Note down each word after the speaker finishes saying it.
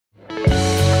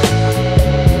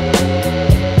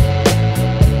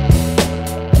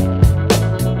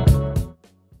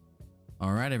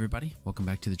Alright everybody, welcome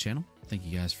back to the channel. Thank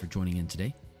you guys for joining in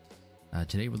today.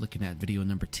 Today we're looking at video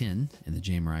number 10 in the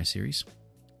JMRI series.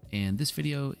 And this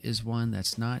video is one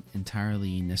that's not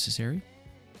entirely necessary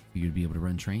for you to be able to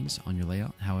run trains on your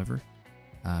layout. However,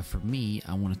 for me,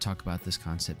 I want to talk about this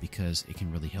concept because it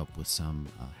can really help with some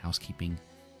housekeeping.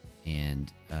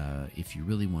 And if you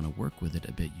really want to work with it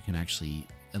a bit, you can actually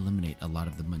eliminate a lot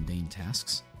of the mundane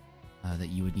tasks that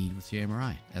you would need with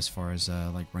JMRI as far as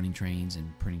like running trains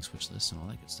and printing switch lists and all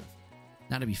that good stuff.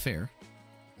 Now, to be fair,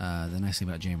 the nice thing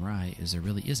about JMRI is there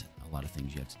really isn't a lot of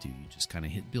things you have to do. You just kind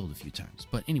of hit build a few times.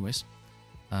 But anyways,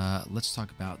 let's talk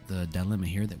about the dilemma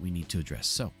here that we need to address.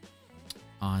 So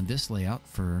on this layout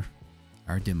for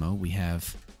our demo, we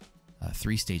have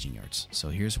 3 staging yards. So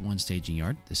here's one staging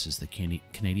yard. This is the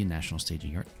Canadian National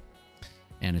Staging Yard.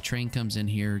 And a train comes in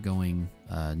here going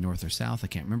north or south, I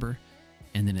can't remember.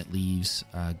 And then it leaves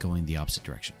going the opposite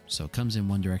direction. So it comes in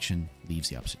one direction, leaves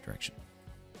the opposite direction.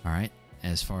 All right.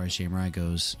 As far as JMRI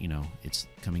goes, you know, it's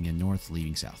coming in north,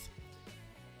 leaving south.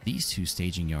 These 2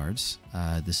 staging yards,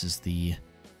 this is the,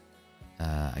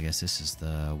 I guess this is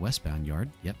the westbound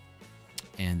yard. Yep.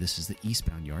 And this is the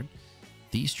eastbound yard.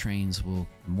 These trains will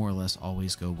more or less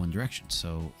always go one direction.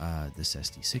 So this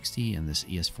SD60 and this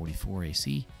ES44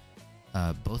 AC,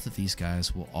 both of these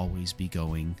guys will always be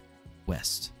going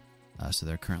west. So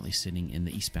they're currently sitting in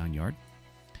the eastbound yard.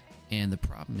 And the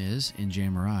problem is in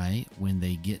JMRI, when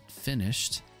they get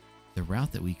finished, the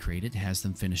route that we created has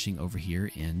them finishing over here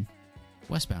in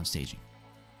westbound staging.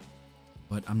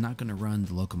 But I'm not going to run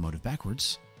the locomotive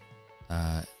backwards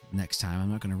next time.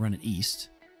 I'm not going to run it east.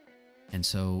 And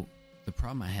so the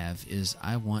problem I have is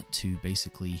I want to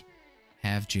basically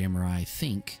have JMRI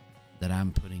think that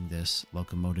I'm putting this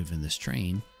locomotive in this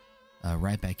train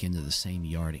right back into the same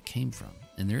yard it came from.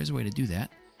 And there is a way to do that.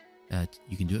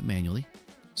 You can do it manually.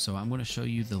 So I'm going to show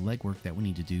you the legwork that we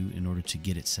need to do in order to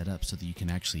get it set up so that you can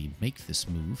actually make this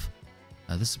move.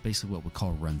 This is basically what we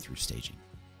call run-through staging.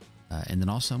 And then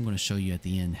also I'm going to show you at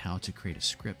the end how to create a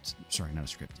script, sorry, not a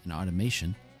script, an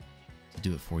automation to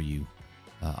do it for you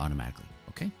automatically.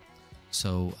 Okay,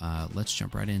 so let's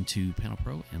jump right into Panel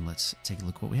Pro and let's take a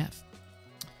look at what we have.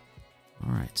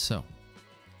 All right, so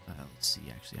let's see,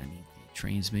 actually I need the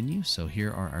trains menu. So here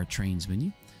are our trains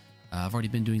menu. I've already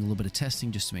been doing a little bit of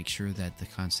testing just to make sure that the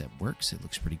concept works. It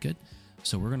looks pretty good.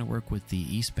 So we're going to work with the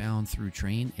eastbound through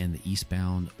train and the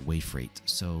eastbound way freight.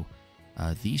 So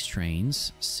these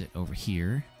trains sit over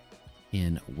here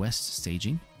in west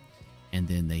staging, and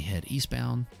then they head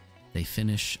eastbound. They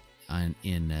finish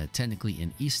technically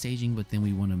in east staging, but then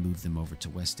we want to move them over to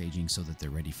west staging so that they're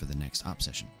ready for the next op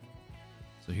session.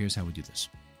 So here's how we do this.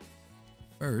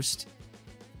 First,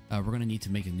 we're going to need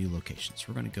to make a new location. So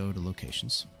we're going to go to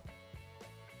locations.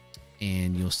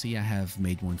 And you'll see I have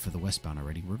made one for the westbound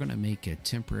already. We're going to make a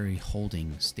temporary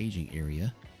holding staging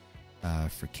area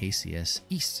for KCS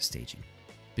East staging.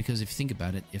 Because if you think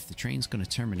about it, if the train's going to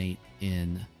terminate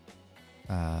in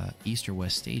east or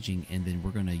west staging, and then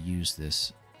we're going to use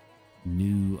this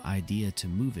new idea to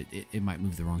move it, it might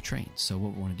move the wrong train. So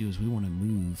what we want to do is we want to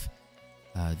move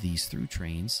these through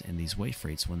trains and these way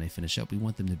freights when they finish up. We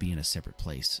want them to be in a separate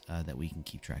place that we can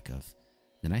keep track of.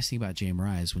 The nice thing about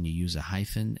JMRI is when you use a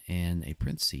hyphen and a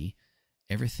parenthesis,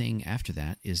 everything after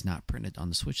that is not printed on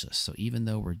the switch list. So even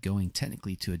though we're going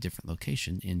technically to a different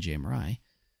location in JMRI,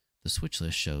 the switch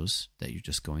list shows that you're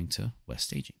just going to west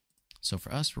staging. So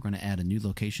for us, we're going to add a new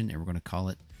location and we're going to call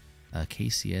it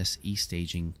KCS East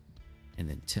staging and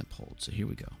then temp hold. So here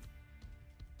we go.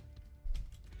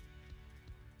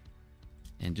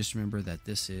 And just remember that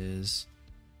this is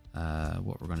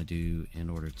what we're going to do in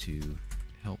order to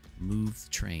help move the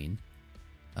train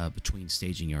between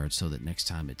staging yards so that next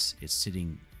time it's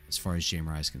sitting, as far as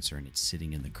JMRI is concerned, it's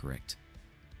sitting in the correct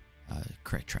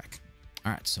track.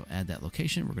 All right, so add that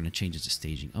location. We're going to change it to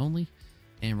staging only,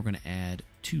 and we're going to add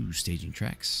 2 staging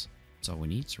tracks. That's all we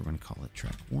need. So we're going to call it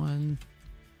track 1.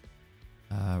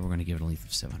 We're going to give it a length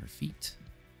of 700 feet.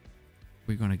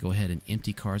 We're going to go ahead and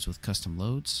empty cars with custom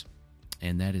loads,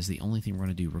 and that is the only thing we're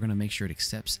going to do. We're going to make sure it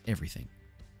accepts everything.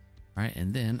 All right,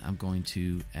 and then I'm going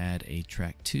to add a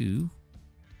track 2.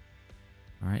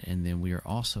 All right, and then we are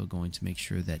also going to make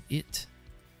sure that it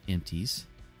empties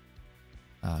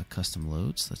custom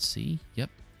loads. Let's see. Yep.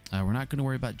 We're not going to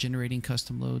worry about generating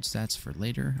custom loads. That's for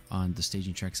later on the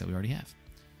staging tracks that we already have.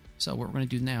 So what we're going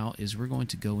to do now is we're going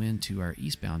to go into our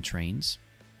eastbound trains,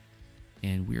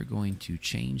 and we're going to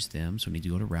change them. So we need to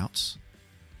go to routes,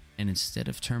 and instead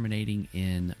of terminating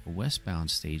in westbound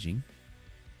staging,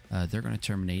 they're going to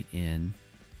terminate in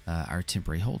our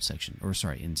temporary hold section. Or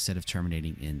sorry, instead of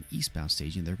terminating in eastbound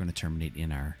staging, they're going to terminate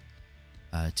in our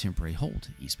temporary hold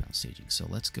eastbound staging. So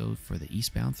let's go for the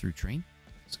eastbound through train.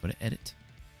 Let's go to edit.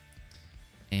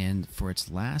 And for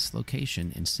its last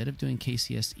location, instead of doing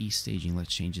KCS East staging,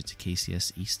 let's change it to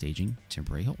KCS East staging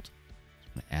temporary hold.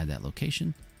 I'm going to add that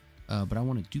location, but I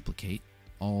want to duplicate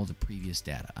all the previous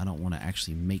data. I don't want to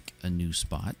actually make a new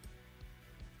spot.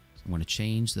 So I'm going to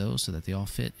change those so that they all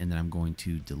fit, and then I'm going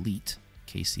to delete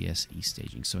KCS East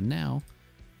staging. So now,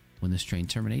 when this train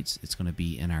terminates, it's going to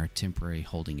be in our temporary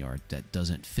holding yard that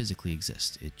doesn't physically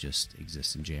exist. It just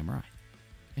exists in JMRI.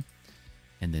 Okay?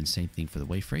 And then same thing for the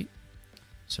way freight.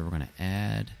 So we're going to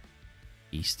add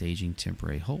East staging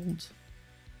temporary hold.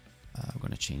 We're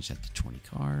going to change that to 20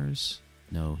 cars.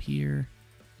 No here.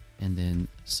 And then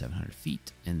 700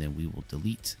 feet. And then we will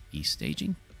delete East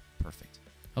staging. Perfect.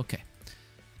 Okay.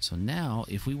 So now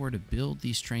if we were to build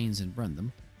these trains and run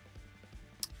them,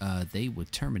 they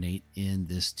would terminate in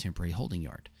this temporary holding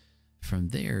yard. From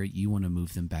there, you want to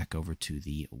move them back over to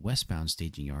the westbound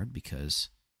staging yard because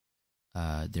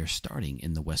they're starting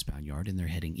in the westbound yard and they're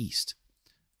heading east.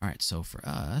 All right, so for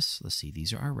us, let's see,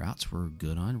 these are our routes. We're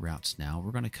good on routes now.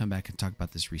 We're going to come back and talk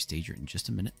about this restager in just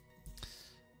a minute.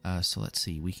 So let's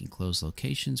see, we can close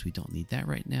locations. We don't need that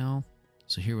right now.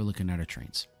 So here we're looking at our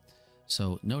trains.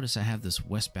 So notice I have this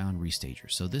westbound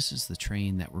restager. So this is the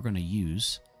train that we're going to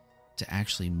use to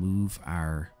actually move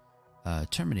our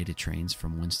terminated trains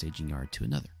from one staging yard to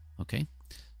another. Okay,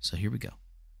 so here we go.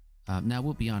 Now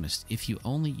we'll be honest, if you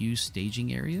only use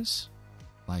staging areas,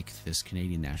 like this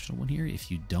Canadian National one here,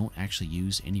 if you don't actually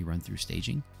use any run-through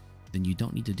staging, then you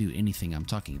don't need to do anything I'm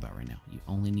talking about right now. You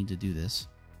only need to do this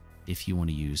if you want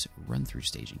to use run-through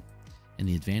staging. And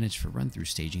the advantage for run-through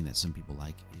staging that some people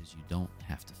like is you don't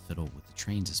have to fiddle with the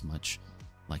trains as much,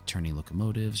 like turning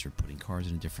locomotives or putting cars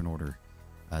in a different order.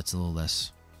 It's a little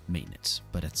less maintenance,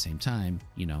 but at the same time,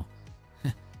 you know,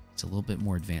 it's a little bit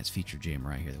more advanced feature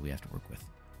JMRI here that we have to work with.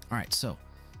 All right, so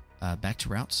back to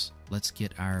routes. Let's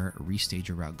get our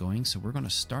restager route going. So we're going to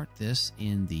start this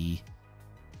in the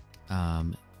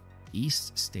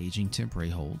east staging temporary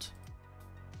hold,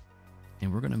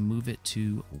 and we're going to move it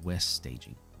to west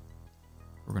staging.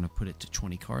 We're going to put it to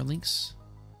 20 car links.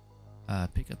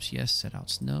 Pickups, yes.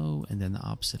 Setouts, no. And then the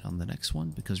opposite on the next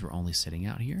one because we're only setting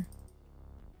out here.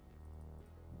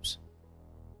 Oops.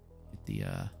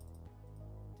 Didn't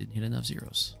hit enough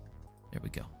zeros. There we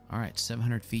go. All right,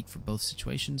 700 feet for both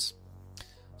situations.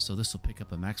 So this will pick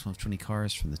up a maximum of 20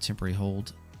 cars from the temporary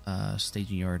hold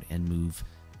staging yard and move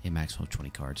a maximum of 20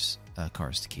 cars to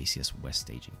KCS West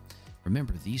staging.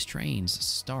 Remember, these trains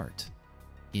start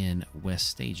in West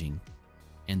staging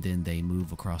and then they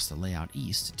move across the layout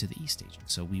east to the East staging.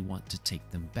 So we want to take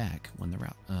them back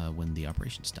when the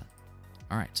operation's done.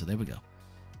 All right, so there we go.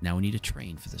 Now we need a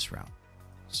train for this route.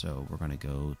 So we're going to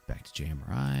go back to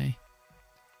JMRI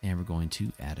and we're going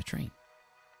to add a train.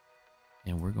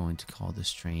 And we're going to call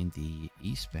this train the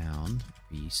eastbound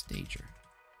restager.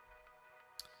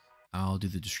 I'll do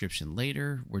the description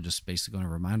later. We're just basically going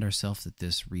to remind ourselves that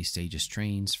this restages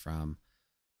trains from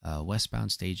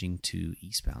westbound staging to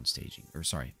eastbound staging. Or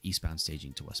sorry, eastbound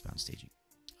staging to westbound staging.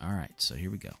 All right, so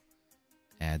here we go.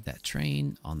 Add that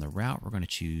train. On the route, we're going to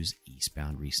choose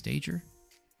eastbound restager.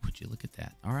 Would you look at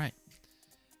that? All right.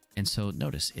 And so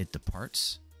notice it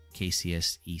departs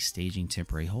KCS East staging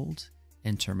temporary hold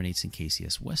and terminates in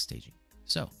KCS West staging.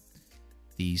 So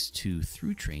these two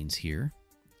through trains here,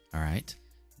 all right,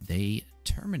 they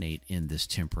terminate in this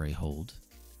temporary hold.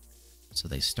 So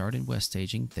they start in West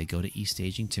staging, they go to East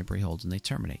staging, temporary hold, and they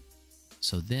terminate.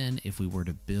 So then if we were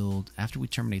to build, after we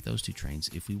terminate those two trains,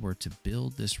 if we were to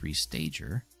build this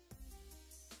restager,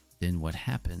 then what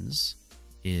happens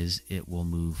is it will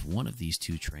move one of these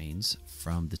two trains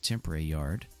from the temporary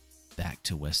yard back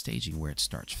to West staging where it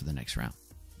starts for the next round.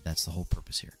 That's the whole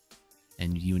purpose here.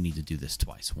 And you need to do this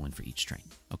twice, one for each train.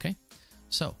 Okay.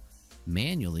 So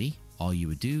manually, all you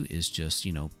would do is just,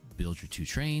 build your two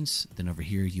trains. Then over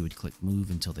here, you would click move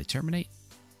until they terminate.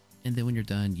 And then when you're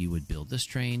done, you would build this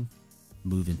train,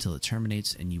 move until it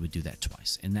terminates, and you would do that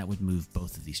twice. And that would move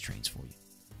both of these trains for you.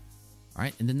 All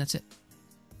right. And then that's it.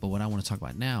 But what I want to talk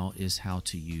about now is how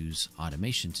to use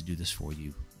automation to do this for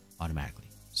you automatically.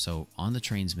 So on the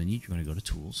trains menu, you're going to go to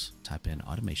tools, type in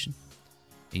automation,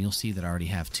 and you'll see that I already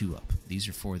have two up. These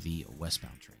are for the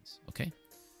westbound trains. Okay.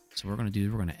 So what we're going to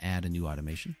do, we're going to add a new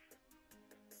automation.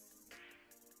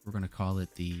 We're going to call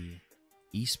it the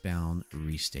eastbound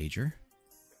restager.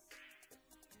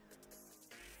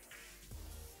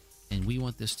 And we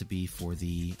want this to be for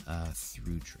the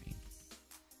through train.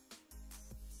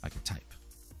 I can type.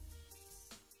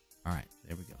 All right,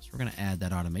 there we go. So we're going to add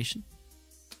that automation.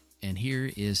 And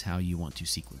here is how you want to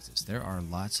sequence this. There are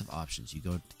lots of options. You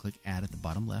go to click add at the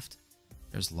bottom left,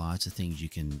 There's lots of things you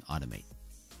can automate,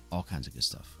 all kinds of good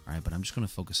stuff. All right, but I'm just going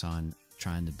to focus on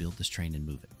trying to build this train and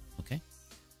move it. Okay,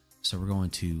 so we're going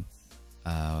to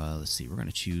let's see, we're going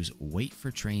to choose wait for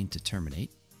train to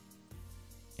terminate,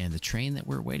 and the train that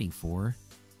we're waiting for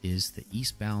is the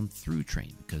eastbound through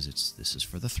train because this is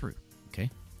for the through. Okay,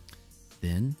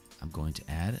 then I'm going to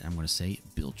add, I'm going to say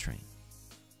build train,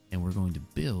 and we're going to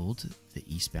build the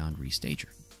eastbound restager.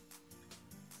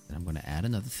 Then I'm going to add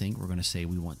another thing. We're going to say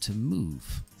we want to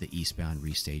move the eastbound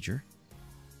restager,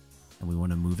 and we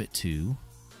want to move it to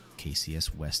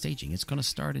KCS west staging. It's going to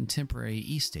start in temporary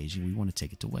east staging. We want to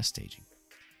take it to west staging.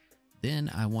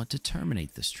 Then I want to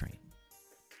terminate this train.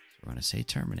 So we're going to say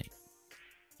terminate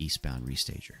eastbound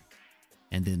restager.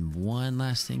 And then one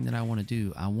last thing that I want to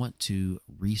do, I want to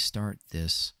restart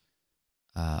this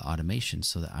automation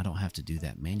so that I don't have to do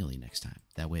that manually next time.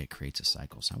 That way it creates a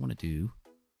cycle. So I want to do,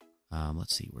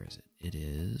 let's see, where is it? It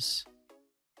is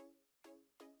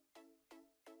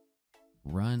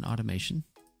run automation.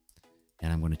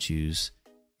 And I'm going to choose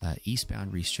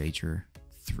eastbound restager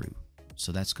through.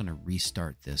 So that's going to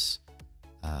restart this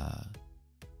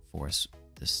for us,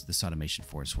 this automation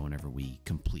for us whenever we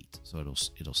complete. So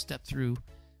it'll step through,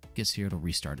 gets here, it'll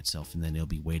restart itself, and then it'll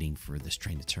be waiting for this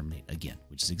train to terminate again,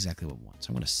 which is exactly what we want. So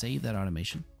I'm going to save that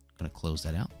automation. I'm going to close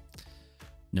that out.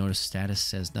 Notice status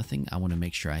says nothing. I want to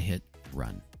make sure I hit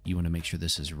run. You want to make sure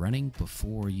this is running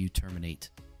before you terminate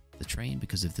the train,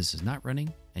 because if this is not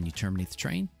running and you terminate the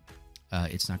train,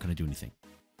 it's not going to do anything.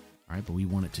 All right, but we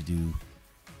want it to do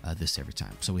this every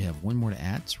time. So we have one more to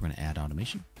add. So we're going to add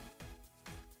automation.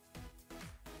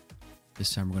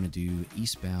 This time we're going to do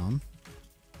eastbound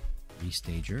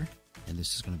restager, and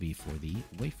this is going to be for the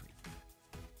wayfree.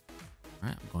 All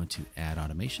right, I'm going to add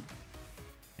automation,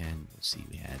 and let's see,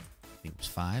 we had, I think it was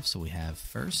 5. So we have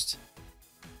first,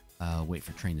 wait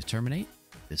for train to terminate.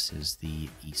 This is the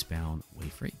eastbound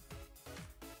wayfree.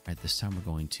 All right, this time we're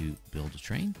going to build a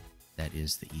train. That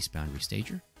is the eastbound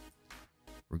restager.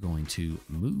 We're going to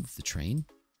move the train.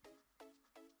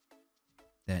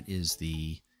 That is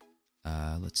the,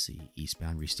 let's see,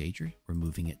 eastbound restager. We're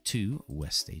moving it to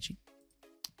west staging.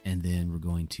 And then we're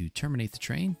going to terminate the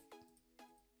train.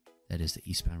 That is the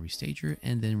eastbound restager.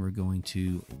 And then we're going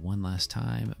to, one last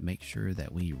time, make sure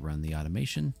that we run the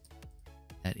automation.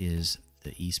 That is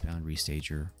the eastbound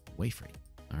restager wayframe.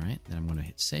 All right, then I'm going to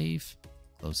hit save,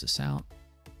 close this out,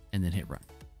 and then hit run.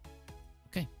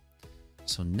 Okay,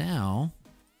 so now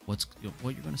what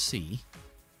you're going to see,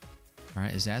 all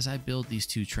right, is as I build these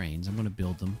two trains, I'm going to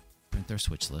build them, print their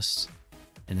switch lists,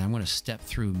 and I'm going to step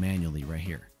through manually right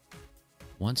here.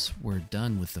 Once we're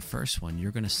done with the first one,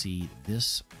 you're going to see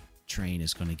this train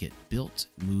is going to get built,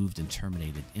 moved, and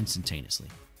terminated instantaneously.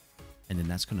 And then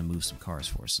that's going to move some cars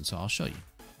for us. And so I'll show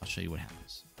you what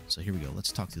happens. So here we go.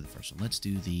 Let's talk through the first one. Let's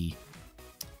do the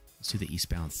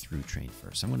eastbound through train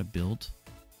first. I'm going to build.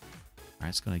 All right,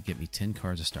 it's going to give me 10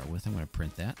 cars to start with. I'm going to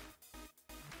print that.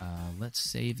 Let's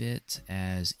save it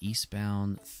as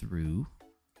eastbound through.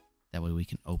 That way we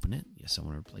can open it. Yes, I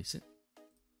want to replace it.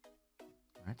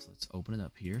 All right, so let's open it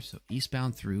up here. So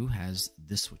eastbound through has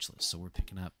this switch list. So we're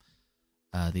picking up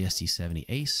the SD70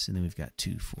 Ace, and then we've got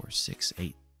 2, 4, 6,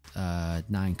 8,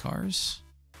 9 cars.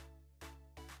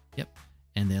 Yep.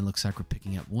 And then it looks like we're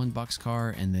picking up 1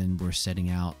 boxcar, and then we're setting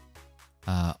out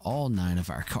all 9 of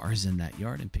our cars in that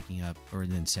yard and picking up, or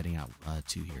then setting out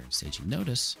 2 here in staging.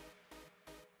 Notice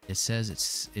it says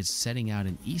it's setting out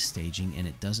in east staging, and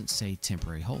it doesn't say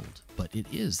temporary hold, but it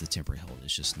is the temporary hold.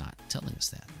 It's just not telling us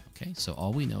that. Okay, so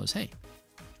all we know is, hey,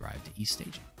 drive to east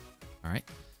staging. All right,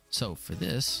 so for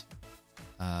this,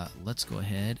 let's go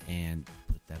ahead and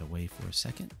put that away for a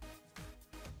second.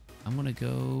 I'm going to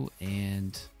go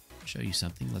and show you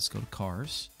something. Let's go to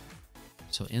cars.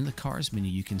 So in the cars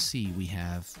menu, you can see we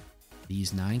have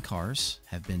these 9 cars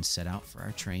have been set out for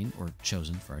our train, or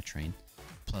chosen for our train,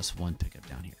 plus 1 pickup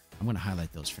down here. I'm going to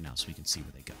highlight those for now so we can see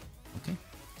where they go. Okay.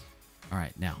 All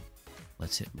right. Now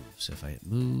let's hit move. So if I hit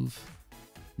move,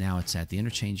 now it's at the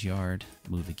interchange yard,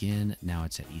 move again. Now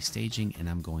it's at east staging, and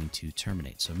I'm going to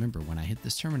terminate. So remember, when I hit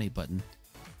this terminate button,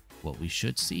 what we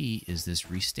should see is this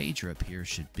restager up here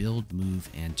should build, move,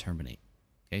 and terminate.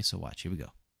 Okay, so watch. Here we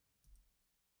go.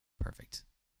 Perfect.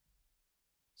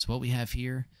 So what we have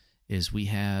here is we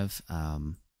have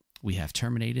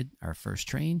terminated our first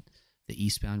train. The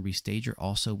eastbound restager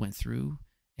also went through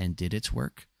and did its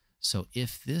work. So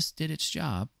if this did its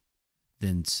job,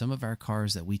 then some of our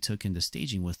cars that we took into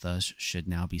staging with us should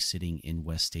now be sitting in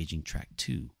west staging track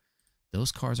 2.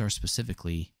 Those cars are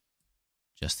specifically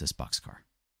just this boxcar.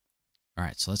 All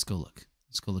right, so let's go look.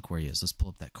 Let's go look where he is. Let's pull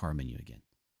up that car menu again.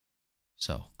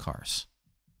 So cars.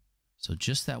 So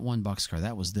just that one boxcar,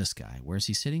 that was this guy. Where's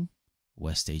he sitting?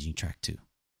 West staging track 2.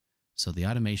 So the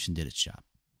automation did its job.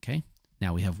 Okay.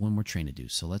 Now we have one more train to do.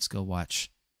 So let's go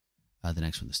watch the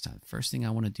next one this time. First thing I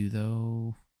want to do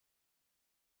though,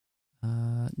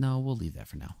 no, we'll leave that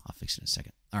for now. I'll fix it in a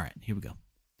second. All right, here we go.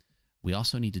 We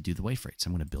also need to do the way freight. So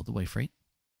I'm going to build the way freight.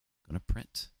 I'm going to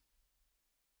print.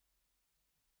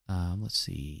 Let's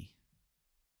see.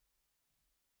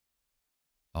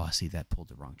 Oh, I see that pulled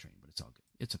the wrong train, but it's all good.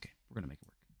 It's okay. We're going to make it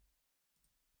work.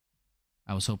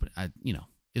 I was hoping,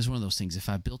 it's one of those things. If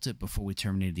I built it before we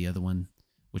terminated the other one,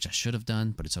 which I should have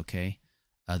done, but it's okay.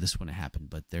 This wouldn't happen,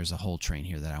 but there's a whole train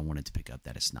here that I wanted to pick up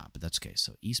that it's not, but that's okay.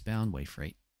 So eastbound way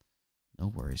freight. No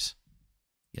worries.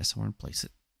 Yes, I want to place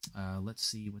it. Let's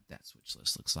see what that switch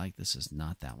list looks like. This is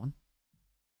not that one.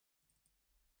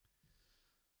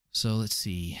 So let's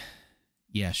see.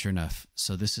 Yeah, sure enough.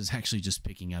 So this is actually just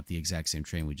picking up the exact same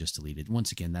train we just deleted.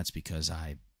 Once again, that's because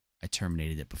I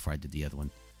terminated it before I did the other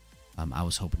one. I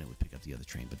was hoping it would pick up the other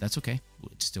train, but that's okay.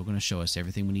 It's still going to show us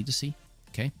everything we need to see.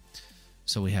 Okay.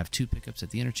 So we have 2 pickups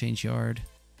at the interchange yard.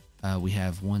 We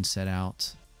have one set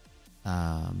out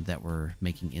that we're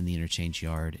making in the interchange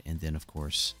yard. And then, of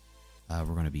course, we're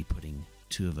going to be putting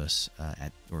 2 of us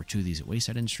 2 of these at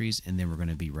Wayside Industries. And then we're going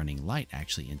to be running light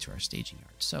actually into our staging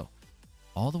yard. So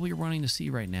all that we're wanting to see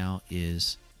right now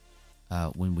is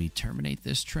when we terminate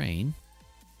this train,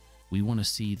 we want to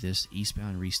see this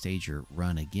eastbound restager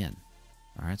run again.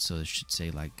 All right, so it should say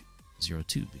like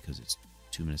 02 because it's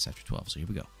 2 minutes after 12. So here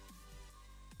we go.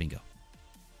 Bingo.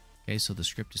 Okay, so the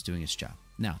script is doing its job.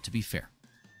 Now, to be fair,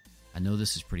 I know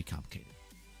this is pretty complicated.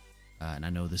 And I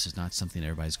know this is not something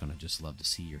everybody's going to just love to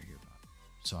see or hear about.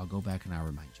 So I'll go back and I'll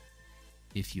remind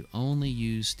you. If you only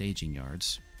use staging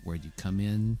yards where you come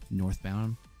in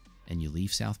northbound and you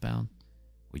leave southbound,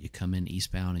 or you come in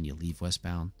eastbound and you leave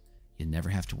westbound, you never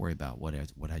have to worry about what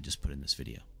I just put in this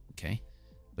video, okay?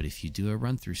 But if you do a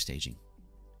run-through staging,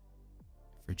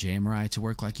 for JMRI to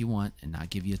work like you want and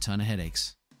not give you a ton of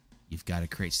headaches, you've got to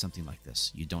create something like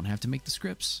this. You don't have to make the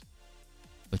scripts,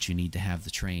 but you need to have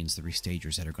the trains, the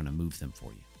restagers that are going to move them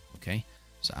for you, okay?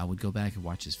 So I would go back and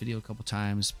watch this video a couple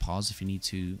times, pause if you need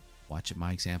to, watch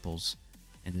my examples,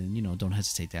 and then, don't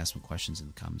hesitate to ask some questions in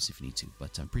the comments if you need to.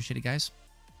 But appreciate it, guys.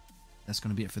 That's going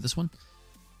to be it for this one.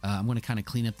 I'm going to kind of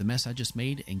clean up the mess I just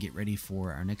made and get ready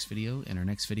for our next video. In our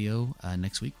next video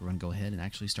next week, we're going to go ahead and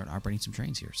actually start operating some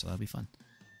trains here. So that'll be fun.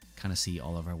 Kind of see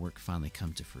all of our work finally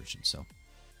come to fruition. So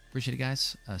appreciate it,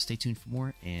 guys. Stay tuned for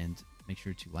more and make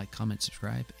sure to like, comment,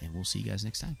 subscribe, and we'll see you guys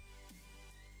next time.